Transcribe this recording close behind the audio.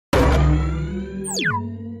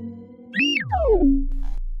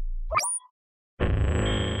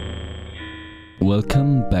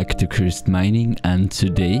Welcome back to Cursed Mining, and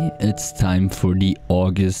today it's time for the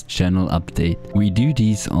August channel update. We do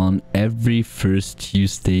these on every first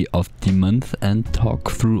Tuesday of the month and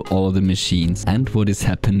talk through all the machines and what is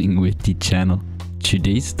happening with the channel.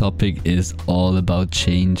 Today's topic is all about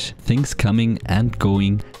change, things coming and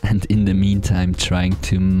going, and in the meantime trying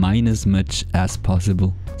to mine as much as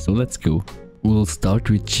possible. So let's go. We'll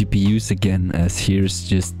start with GPUs again, as here's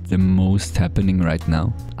just the most happening right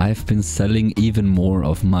now. I've been selling even more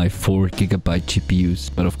of my 4GB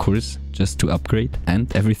GPUs, but of course just to upgrade,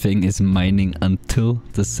 and everything is mining until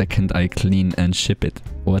the second I clean and ship it.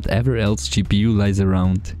 Whatever else GPU lies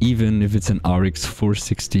around, even if it's an RX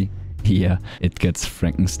 460, yeah, it gets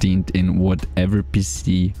Frankensteined in whatever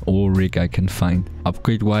PC or rig I can find.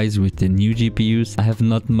 Upgrade wise with the new GPUs, I have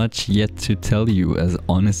not much yet to tell you, as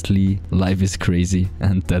honestly life is crazy,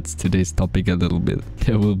 and that's today's topic a little bit.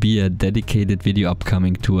 There will be a dedicated video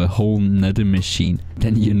upcoming to a whole nother machine.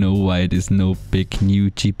 Then you know why it is no big new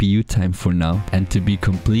GPU time for now. And to be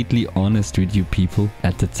completely honest with you people,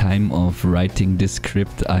 at the time of writing this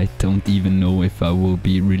script I don't even know if I will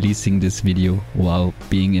be releasing this video while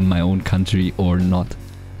being in my own country or not.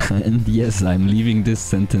 And yes, I'm leaving this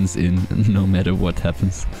sentence in no matter what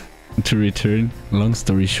happens. To return, long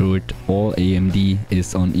story short, all AMD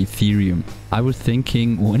is on Ethereum. I was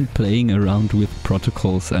thinking, when playing around with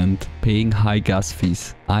protocols and paying high gas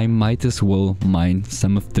fees, I might as well mine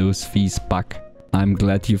some of those fees back. I'm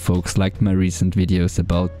glad you folks liked my recent videos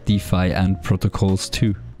about DeFi and protocols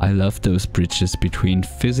too. I love those bridges between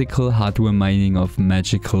physical hardware mining of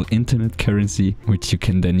magical internet currency, which you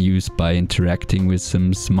can then use by interacting with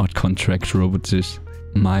some smart contract robots.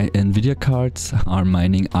 My Nvidia cards are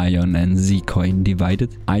mining Ion and Zcoin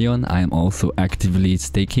divided. Ion I am also actively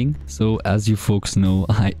staking, so as you folks know,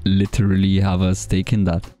 I literally have a stake in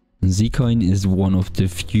that. Zcoin is one of the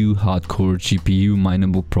few hardcore GPU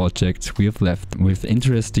mineable projects we have left, with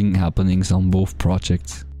interesting happenings on both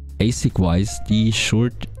projects. ASIC wise, the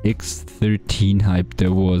short X13 hype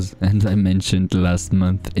there was, and I mentioned last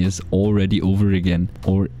month, is already over again,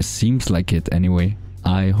 or seems like it anyway.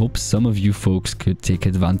 I hope some of you folks could take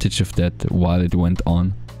advantage of that while it went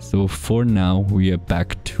on. So for now we are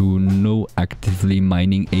back to no actively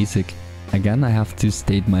mining ASIC. Again, I have to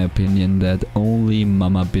state my opinion that only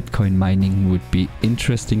mama Bitcoin mining would be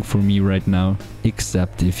interesting for me right now,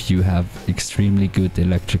 except if you have extremely good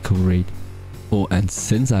electrical rate. Oh, and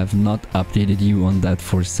since I've not updated you on that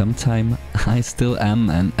for some time, I still am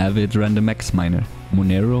an avid RandomX miner.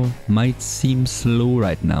 Monero might seem slow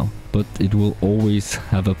right now, but it will always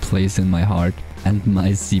have a place in my heart, and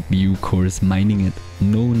my CPU cores mining it.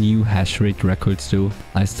 No new hash rate records though.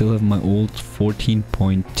 I still have my old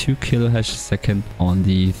 14.2 kHz a second on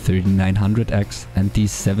the 3900X, and the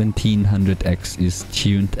 1700X is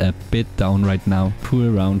tuned a bit down right now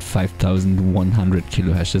to around 5100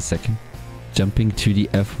 kHz a second. Jumping to the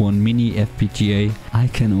F1 Mini FPGA, I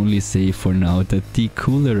can only say for now that the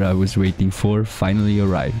cooler I was waiting for finally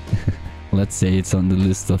arrived. Let's say it's on the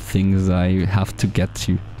list of things I have to get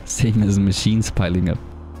to, same as machines piling up.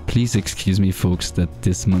 Please excuse me folks that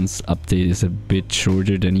this month's update is a bit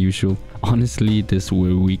shorter than usual. Honestly, these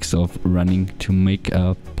were weeks of running to make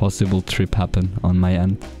a possible trip happen on my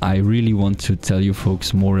end. I really want to tell you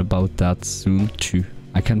folks more about that soon too.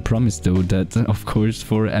 I can promise though that, of course,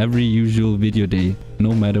 for every usual video day,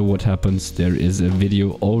 no matter what happens, there is a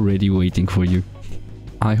video already waiting for you.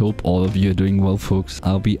 I hope all of you are doing well folks.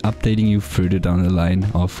 I'll be updating you further down the line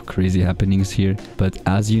of crazy happenings here, but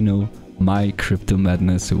as you know, my crypto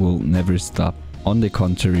madness will never stop. On the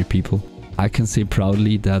contrary people, I can say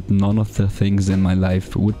proudly that none of the things in my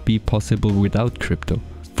life would be possible without crypto.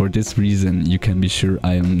 For this reason, you can be sure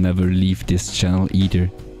I'll never leave this channel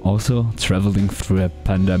either. Also, traveling through a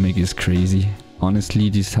pandemic is crazy. Honestly,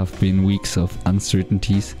 these have been weeks of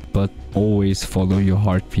uncertainties, but always follow your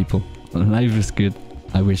heart people. Life is good.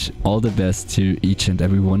 I wish all the best to each and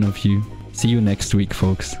every one of you. See you next week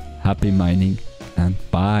folks. Happy mining and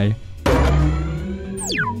bye.